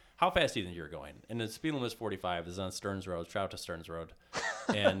like, how fast do you think you're going? And the speed limit is 45. This is on Stearns Road. Shout out to Stearns Road.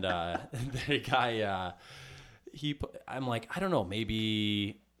 And the guy, I'm like, I don't know,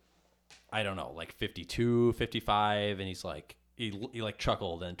 maybe, I don't know, like 52, 55. And he's like, he like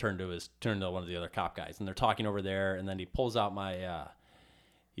chuckled and turned to one of the other cop guys. And they're talking over there. And then he pulls out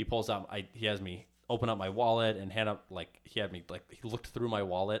he has me open up my wallet and hand up, he looked through my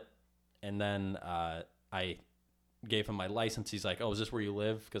wallet. And then I gave him my license. He's like, oh, is this where you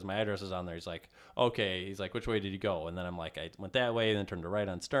live? Because my address is on there. He's like, okay. He's like, which way did you go? And then I'm like, I went that way, and then turned to right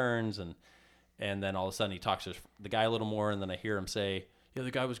on Stearns. And then all of a sudden he talks to the guy a little more, and then I hear him say, yeah,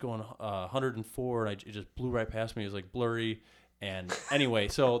 the guy was going 104, and it just blew right past me. It was like blurry. And anyway,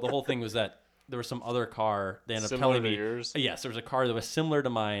 so the whole thing was that there was some other car. They ended up telling me, yes, there was a car that was similar to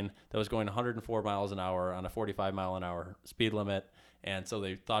mine that was going 104 miles an hour on a 45 mile an hour speed limit. And so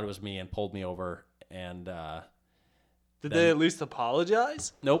they thought it was me and pulled me over. And did they at least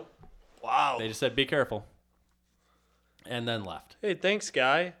apologize? Nope. Wow. They just said, be careful. And then left. Hey, thanks,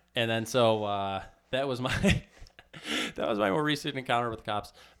 guy. And then so that was my more recent encounter with the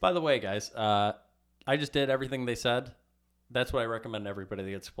cops. By the way, guys, I just did everything they said. That's what I recommend to everybody that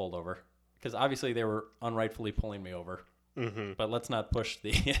gets pulled over. Because obviously they were unrightfully pulling me over. Mm-hmm. But let's not push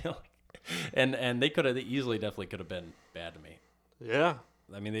the... and they definitely could have been bad to me. Yeah.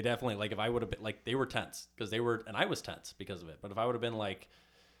 I mean, they definitely, if I would have been, they were tense. And I was tense because of it. But if I would have been,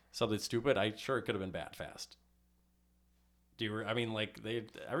 something stupid, it could have been bad fast. I mean, like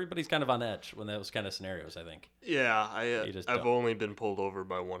everybody's kind of on edge when those kind of scenarios, I think. Yeah, I've only been pulled over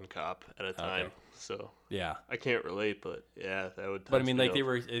by one cop at a time, so yeah, I can't relate. But yeah, that would. But I mean, like they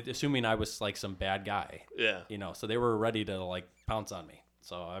were assuming I was like some bad guy. Yeah, so they were ready to like pounce on me.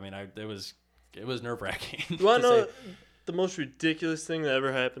 So I mean, it was nerve wracking. You want to know the most ridiculous thing that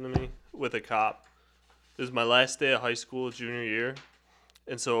ever happened to me with a cop? It was my last day of high school, junior year,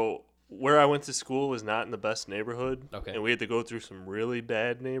 and so where I went to school was not in the best neighborhood. Okay. And we had to go through some really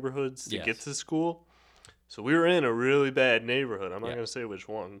bad neighborhoods to get to school. So we were in a really bad neighborhood. I'm not going to say which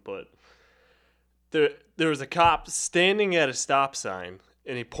one, but there was a cop standing at a stop sign,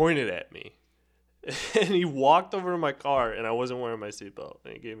 and he pointed at me. And he walked over to my car, and I wasn't wearing my seatbelt.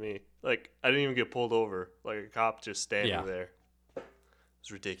 And he gave me, like, I didn't even get pulled over. Like, a cop just standing there. It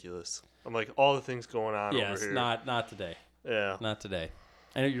was ridiculous. I'm like, all the things going on over here. Not today. Yeah. Not today.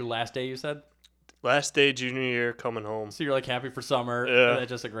 I know your last day, you said? Last day, junior year, coming home. So you're like happy for summer. Yeah. That's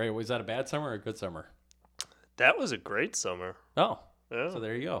just was that a bad summer or a good summer? That was a great summer. Oh. Yeah. So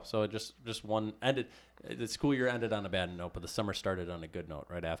there you go. So it just one ended. The school year ended on a bad note, but the summer started on a good note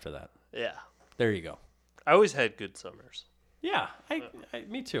right after that. Yeah. There you go. I always had good summers. Yeah.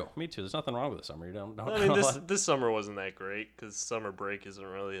 Me too. There's nothing wrong with the summer. You don't I mean, this summer wasn't that great because summer break isn't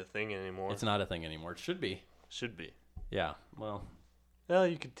really a thing anymore. It's not a thing anymore. It should be. Should be. Yeah. Well. Well,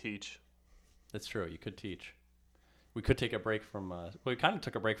 you could teach. That's true. You could teach. We could take a break from. We kind of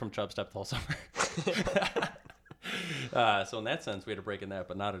took a break from Chub Step the whole summer. So in that sense, we had a break in that,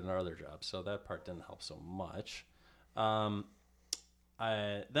 but not in our other jobs. So that part didn't help so much. Then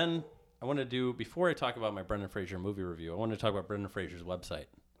I want to do, before I talk about my Brendan Fraser movie review, I want to talk about Brendan Fraser's website.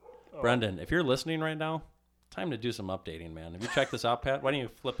 Oh. Brendan, if you're listening right now, time to do some updating, man. Have you checked this out, Pat? Why don't you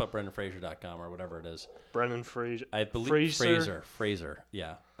flip up BrendanFraser.com or whatever it is? Brendan Fraser. I believe Fraser.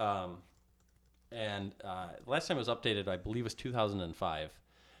 Yeah. And last time it was updated, I believe, was 2005.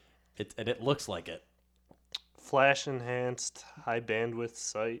 It looks like it. Flash enhanced, high bandwidth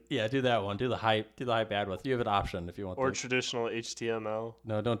site. Yeah, do that one. Do the high bandwidth. You have an option if you want. Or traditional HTML.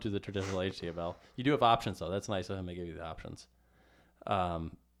 No, don't do the traditional HTML. You do have options though. That's nice of him to give you the options.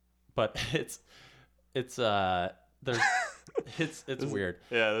 But it's weird.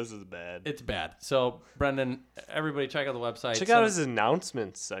 Yeah, this is bad. It's bad. So Brendan, everybody check out the website. Check out his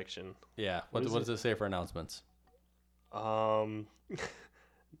announcements section. Yeah. What does it say for announcements?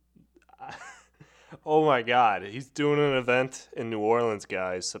 Oh my God, he's doing an event in New Orleans,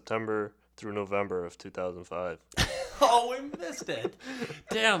 guys, September through November of 2005. Oh, we missed it.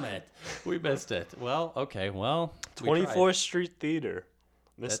 Damn it. We missed it. Well, okay. Well, 24th Street Theater.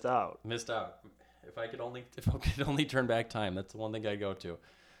 Missed out. If I could only turn back time, that's the one thing I'd go to.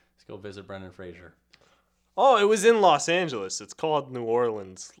 Let's go visit Brendan Fraser. Oh, it was in Los Angeles. It's called New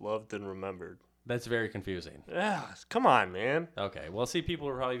Orleans, Loved and Remembered. That's very confusing. Yeah, come on, man. Okay, well, see, people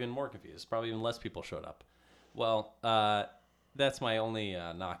were probably even more confused. Probably even less people showed up. Well, that's my only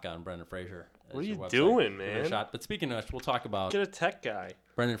knock on Brendan Fraser. What are you doing, man? But speaking of which, we'll talk about... Get a tech guy.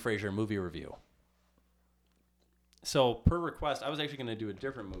 Brendan Fraser movie review. So, per request, I was actually going to do a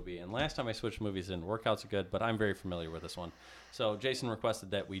different movie. And last time I switched movies, didn't work out so good, but I'm very familiar with this one. So, Jason requested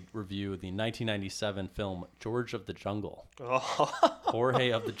that we review the 1997 film George of the Jungle. Oh.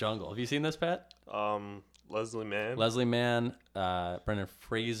 Jorge of the Jungle. Have you seen this, Pat? Leslie Mann. Leslie Mann, Brendan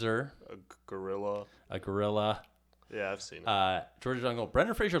Fraser. A gorilla. Yeah, I've seen it. George of the Jungle.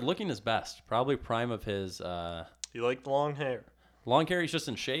 Brendan Fraser looking his best. Probably prime of his... You like the long hair? Long hair, he's just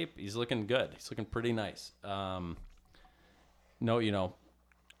in shape. He's looking good. He's looking pretty nice.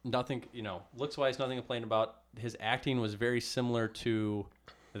 Nothing, looks-wise, nothing to complain about. His acting was very similar to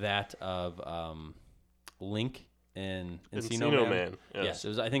that of Link in Encino Man. Yes, it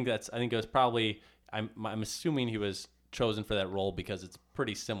was. I think it was probably. I'm assuming he was chosen for that role because it's a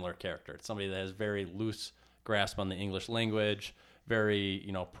pretty similar character. It's somebody that has very loose grasp on the English language, very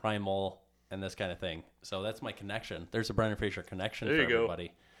primal and this kind of thing. So that's my connection. There's a Brendan Fraser connection for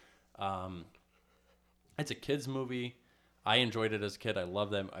everybody. It's a kids movie. I enjoyed it as a kid. I love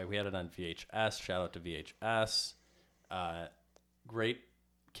them. We had it on VHS. Shout out to VHS. Great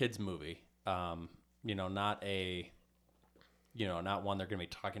kids movie. Not one they're going to be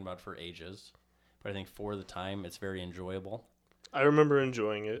talking about for ages, but I think for the time it's very enjoyable. I remember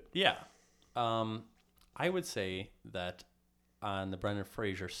enjoying it. Yeah. I would say that on the Brendan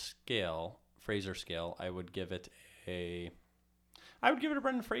Fraser scale, I would give it a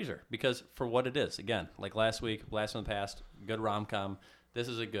Brendan Fraser because for what it is, again, like last week, Blast from the Past, good rom-com. This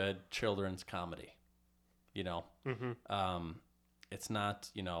is a good children's comedy. Mm-hmm. It's not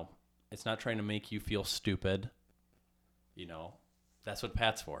trying to make you feel stupid. That's what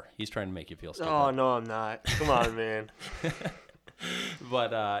Pat's for. He's trying to make you feel stupid. Oh, no, I'm not. Come on, man.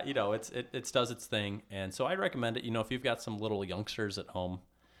 But, it does its thing. And so I'd recommend it, if you've got some little youngsters at home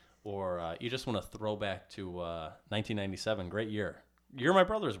or you just want to throw back to 1997. Great year. Year my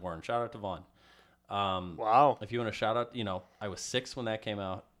brother was born. Shout out to Vaughn. Wow. If you want to shout out, I was 6 when that came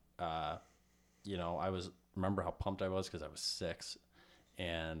out. Remember how pumped I was because I was 6.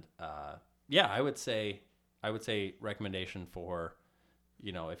 And, I would say recommendation for,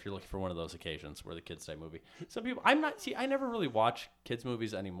 if you're looking for one of those occasions where the kids type movie. Some people, I never really watch kids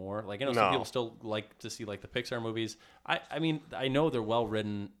movies anymore. Like, some people still like to see like the Pixar movies. I know they're well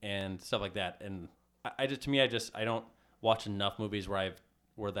written and stuff like that. And I don't watch enough movies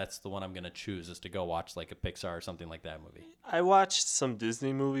where that's the one I'm going to choose is to go watch like a Pixar or something like that movie. I watched some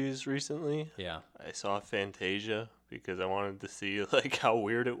Disney movies recently. Yeah. I saw Fantasia because I wanted to see like how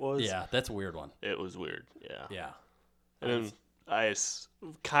weird it was. Yeah, that's a weird one. It was weird. Yeah. Yeah. And then I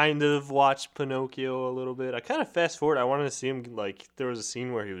kind of watched Pinocchio a little bit. I kind of fast forward. I wanted to see him, like, there was a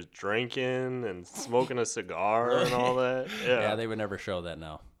scene where he was drinking and smoking a cigar and all that. Yeah, they would never show that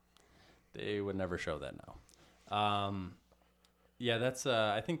now. That's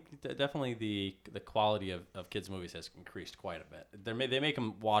I think definitely the quality of kids movies has increased quite a bit. They make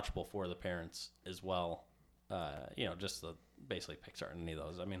them watchable for the parents as well. Just basically Pixar and any of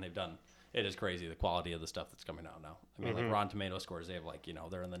those. I mean, they've done. It is crazy the quality of the stuff that's coming out now. I mean, like Rotten Tomato scores, they have like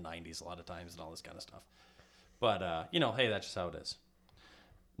they're in the 90s a lot of times and all this kind of stuff. But hey, that's just how it is.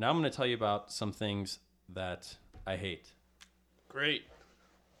 Now I'm going to tell you about some things that I hate. Great.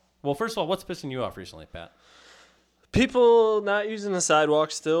 Well, first of all, what's pissing you off recently, Pat? People not using the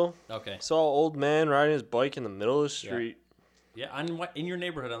sidewalk still. Okay. Saw an old man riding his bike in the middle of the street. Yeah, in your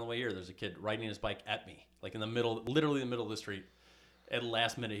neighborhood on the way here, there's a kid riding his bike at me, like in the middle, literally the middle of the street. At the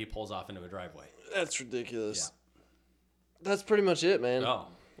last minute, he pulls off into a driveway. That's ridiculous. Yeah. That's pretty much it, man. Oh,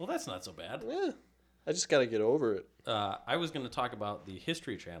 well, that's not so bad. Yeah, I just got to get over it. I was going to talk about the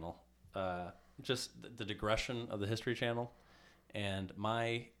History Channel, just the digression of the History Channel, and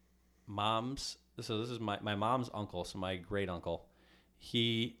my mom's. So this is my mom's uncle, so my great uncle.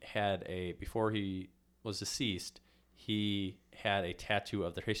 He had before he was deceased, he had a tattoo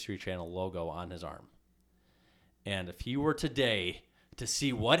of the History Channel logo on his arm. And if he were today to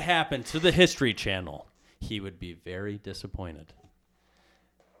see what happened to the History Channel, he would be very disappointed.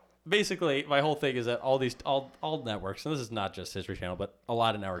 Basically, my whole thing is that all networks, and this is not just History Channel, but a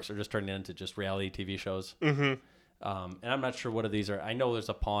lot of networks are just turning into just reality TV shows. Mm-hmm. And I'm not sure what of these are. I know there's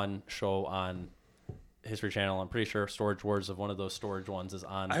a pawn show on History Channel. I'm pretty sure Storage Wars of one of those storage ones is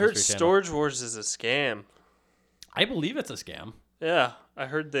on History Channel. I heard Storage Wars is a scam. I believe it's a scam. Yeah, I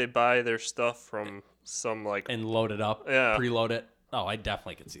heard they buy their stuff from some and load it up, preload it. Oh, I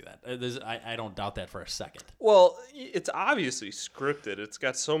definitely can see that. I don't doubt that for a second. Well, it's obviously scripted. It's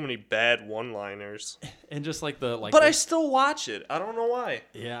got so many bad one-liners, and just like But I still watch it. I don't know why.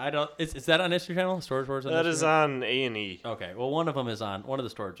 Yeah, I don't. Is that on History Channel? Storage Wars. That is on A&E. Okay, well, one of them is on one of the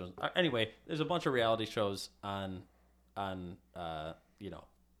storage ones. Anyway, there's a bunch of reality shows on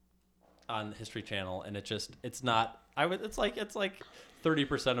History Channel, and it's not. It's like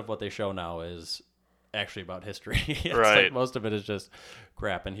 30% of what they show now is actually about history. Right. Like most of it is just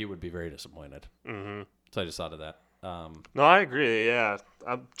crap, and he would be very disappointed. Mm-hmm. So I just thought of that. No, I agree. Yeah,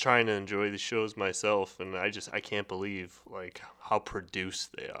 I'm trying to enjoy the shows myself, and I can't believe like how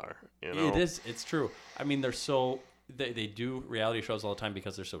produced they are. It is. It's true. I mean, they do reality shows all the time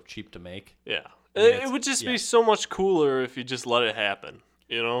because they're so cheap to make. Yeah, it would just be so much cooler if you just let it happen.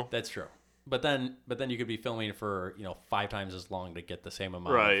 That's true. But then you could be filming for 5 times as long to get the same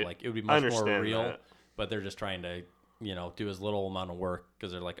amount. Right. Of, it would be much more real. That. But they're just trying to do as little amount of work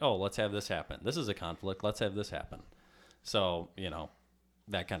because they're like, oh, let's have this happen. This is a conflict. Let's have this happen. So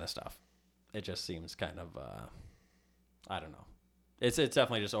that kind of stuff. It just seems kind of I don't know. It's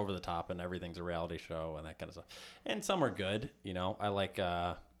definitely just over the top, and everything's a reality show and that kind of stuff. And some are good. I like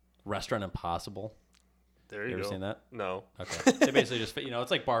Restaurant Impossible. There you go. Ever seen that? No. Okay. They basically just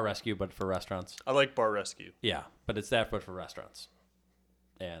it's like Bar Rescue but for restaurants. I like Bar Rescue. Yeah, but it's that but for restaurants.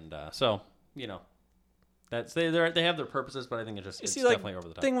 And so that's they have their purposes, but I think it's definitely over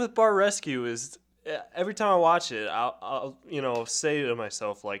the top. The thing with Bar Rescue is every time I watch it, I'll say to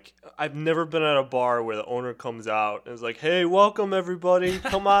myself like, I've never been at a bar where the owner comes out and is like, "Hey, welcome everybody,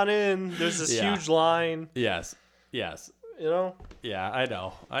 come on in." There's this huge line. Yes. Yeah, I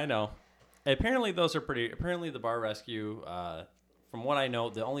know. Apparently those are pretty. Apparently the Bar Rescue, from what I know,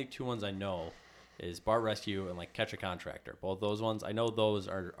 the only 2 ones I know is Bar Rescue and like Catch a Contractor. Both those ones, I know those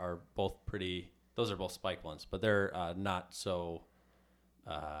are both pretty. Those are both Spike ones, but they're not so.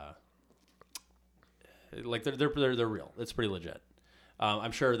 They're real. It's pretty legit.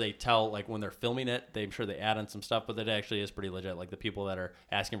 I'm sure they tell, like, when they're filming it, I'm sure they add in some stuff, but that actually is pretty legit. Like, the people that are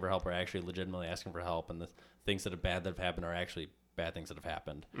asking for help are actually legitimately asking for help, and the things that have happened are actually bad things that have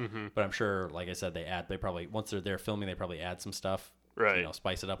happened. Mm-hmm. But I'm sure, like I said, they probably, once they're there filming, they probably add some stuff, right? You know,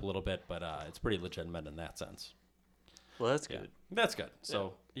 spice it up a little bit, but it's pretty legitimate in that sense. Well, that's good. That's good.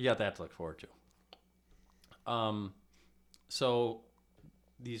 So you got that to look forward to. So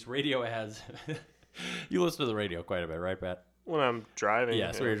these radio ads, you listen to the radio quite a bit, right, Pat? When I'm driving.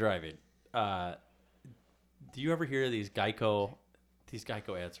 Yes, when you're driving. Do you ever hear these Geico? These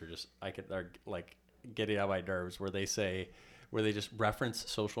Geico ads are just they're like getting on my nerves. Where they just reference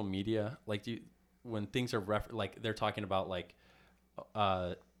social media, like when things are like they're talking about like,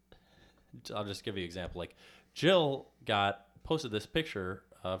 I'll just give you an example. Like Jill posted this picture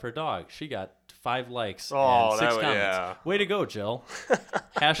of her dog. She got 5 likes and 6 comments. Yeah. Way to go, Jill.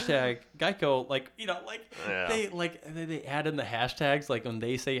 Hashtag Geico, like, you know, like they add in the hashtags, like when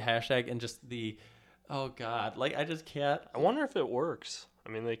they say hashtag, and just oh God, like I just can't. I wonder if it works. I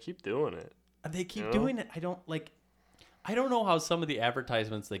mean, they keep doing it. They keep doing it. I don't know how some of the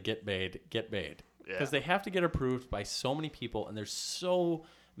advertisements that get made because they have to get approved by so many people, and there's so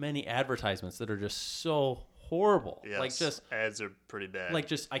many advertisements that are just so horrible. Yes, like just ads are pretty bad. Like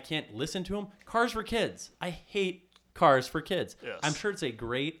just I can't listen to them. Cars for Kids. I hate Cars for Kids. Yes. I am sure it's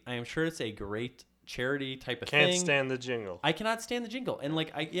a great charity type of thing. Can't stand the jingle. I cannot stand the jingle. And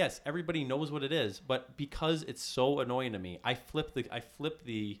like yes, everybody knows what it is, but because it's so annoying to me, I flip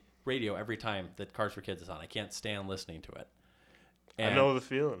the radio every time that Cars for Kids is on. I can't stand listening to it. And I know the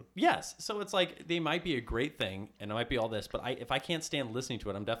feeling. Yes. So it's like they might be a great thing and it might be all this, but if I can't stand listening to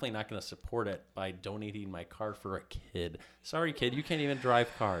it, I'm definitely not going to support it by donating my car for a kid. Sorry, kid, you can't even drive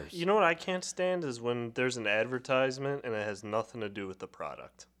cars. You know what I can't stand is when there's an advertisement and it has nothing to do with the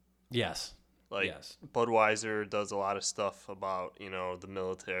product. Yes. Like Budweiser does a lot of stuff about, you know, the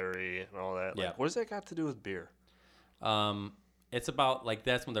military and all that. Like, what does that got to do with beer? It's about, like,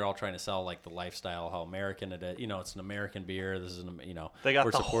 that's when they're all trying to sell, like, the lifestyle, how American it is. You know, it's an American beer. This is, they got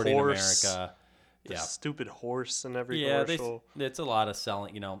we're the supporting horse, America. The stupid horse in every commercial. commercial. It's a lot of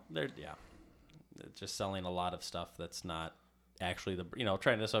selling, they're just selling a lot of stuff that's not actually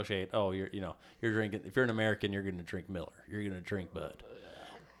trying to associate, you're drinking, if you're an American, you're going to drink Miller. You're going to drink Bud.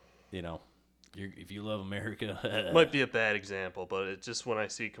 If you love America. Might be a bad example, but it's just when I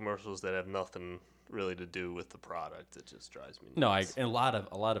see commercials that have nothing really to do with the product, it just drives me nuts. And a lot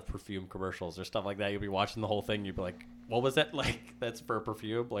of perfume commercials or stuff like that. You'll be watching the whole thing, you'll be like, what was that? Like, that's for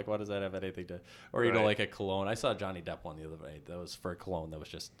perfume? Like, what does that have anything to, or like a cologne? I saw Johnny Depp one the other day that was for a cologne that was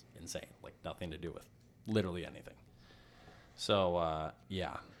just insane, like nothing to do with literally anything. So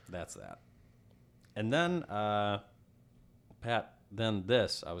that's that. And then Pat, then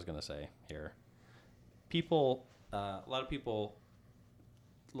this I was gonna say here, people, a lot of people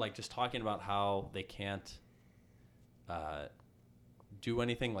like just talking about how they can't do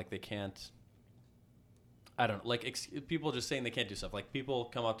anything, like they can't, I don't know, like people just saying they can't do stuff. Like people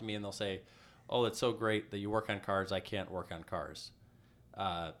come up to me and they'll say, oh, it's so great that you work on cars, I can't work on cars.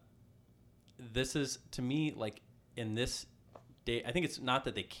 This is, to me, like in this day, I think it's not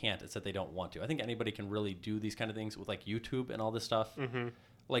that they can't, it's that they don't want to. I think anybody can really do these kind of things with like YouTube and all this stuff. Mm-hmm.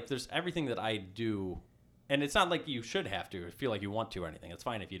 Like there's everything that I do. And it's not like you should have to feel like you want to or anything. It's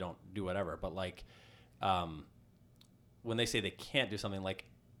fine if you don't do whatever. But like, when they say they can't do something, like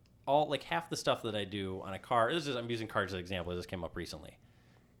half the stuff that I do on a car. I'm using cars as an example. This came up recently.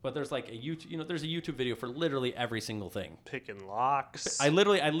 But there's like there's a YouTube video for literally every single thing. Picking locks. I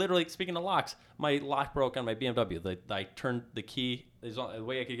literally, speaking of locks, my lock broke on my BMW. I turned the key. There's a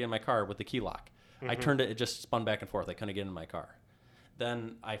way I could get in my car with the key lock. Mm-hmm. I turned it. It just spun back and forth. I couldn't get in my car.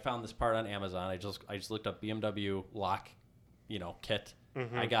 Then I found this part on Amazon. I just looked up BMW lock, kit.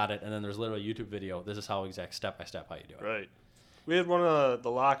 Mm-hmm. I got it, and then there's literally a YouTube video. This is how exact step by step how you do it. Right. We had one of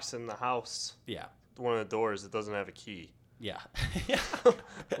the locks in the house. Yeah. One of the doors that doesn't have a key. Yeah.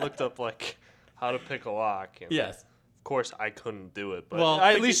 Looked up like how to pick a lock. And yes. Of course, I couldn't do it, but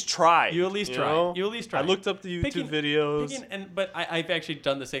I at least tried. You at least tried. You at least tried. I looked up the YouTube videos. But I've actually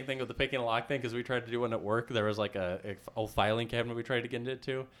done the same thing with the picking a lock thing because we tried to do one at work. There was like a old filing cabinet we tried to get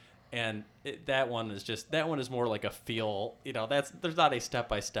into, and that one is more like a feel. There's not a step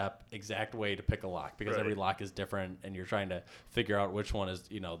by step exact way to pick a lock because every lock is different, and you're trying to figure out which one is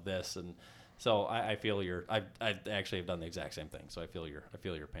this and. So I feel I actually have done the exact same thing. So I feel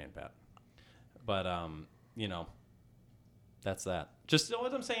your pain, Pat. But that's that. Just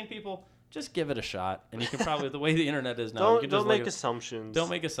what I'm saying, people. Just give it a shot, and you can probably the way the internet is now. Don't make assumptions. Don't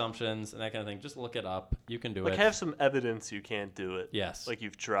make assumptions and that kind of thing. Just look it up. You can do it. Like have some evidence you can't do it. Yes. Like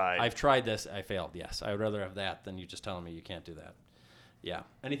you've tried. I've tried this. I failed. Yes. I would rather have that than you just telling me you can't do that. Yeah.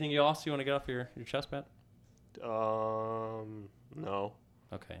 Anything else you want to get off your chest, Pat? No.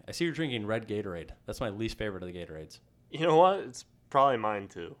 Okay. I see you're drinking red Gatorade. That's my least favorite of the Gatorades. You know what? It's probably mine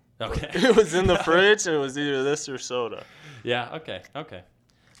too. Okay. It was in the fridge, and it was either this or soda. Yeah. Okay.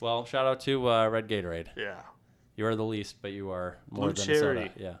 Well, shout out to red Gatorade. Yeah. You are the least, but you are more Blue than cherry. a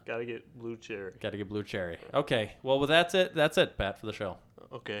soda. Yeah. Gotta get blue cherry. Got to get blue cherry. Okay. Well, that's it. That's it, Pat, for the show.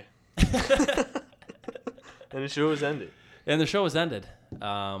 Okay. And the show is ended. And the show is ended.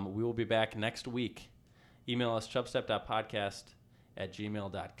 We will be back next week. Email us,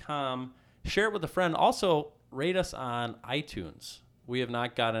 chubstep.podcast@gmail.com. Share it with a friend. Also, rate us on iTunes. We have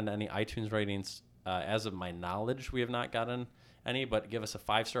not gotten any iTunes ratings. As of my knowledge, we have not gotten any, but give us a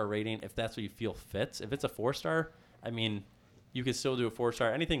 5-star rating if that's what you feel fits. If it's a 4-star, I mean, you can still do a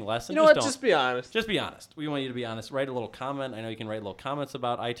 4-star. Anything less than Just be honest. Just be honest. We want you to be honest. Write a little comment. I know you can write little comments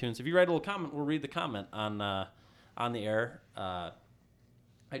about iTunes. If you write a little comment, we'll read the comment on the air.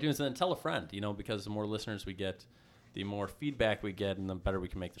 iTunes, and then tell a friend, because the more listeners we get, the more feedback we get, and the better we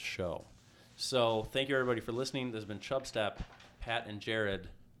can make the show. So thank you, everybody, for listening. This has been Chubstep, Pat and Jared.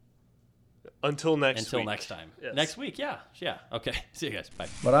 Until next time. Yes. Next week, yeah. Okay. See you guys. Bye.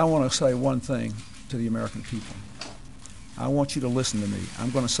 But I want to say one thing to the American people. I want you to listen to me. I'm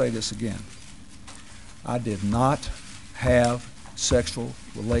going to say this again. I did not have sexual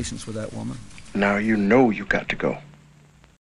relations with that woman. Now you know you got to go.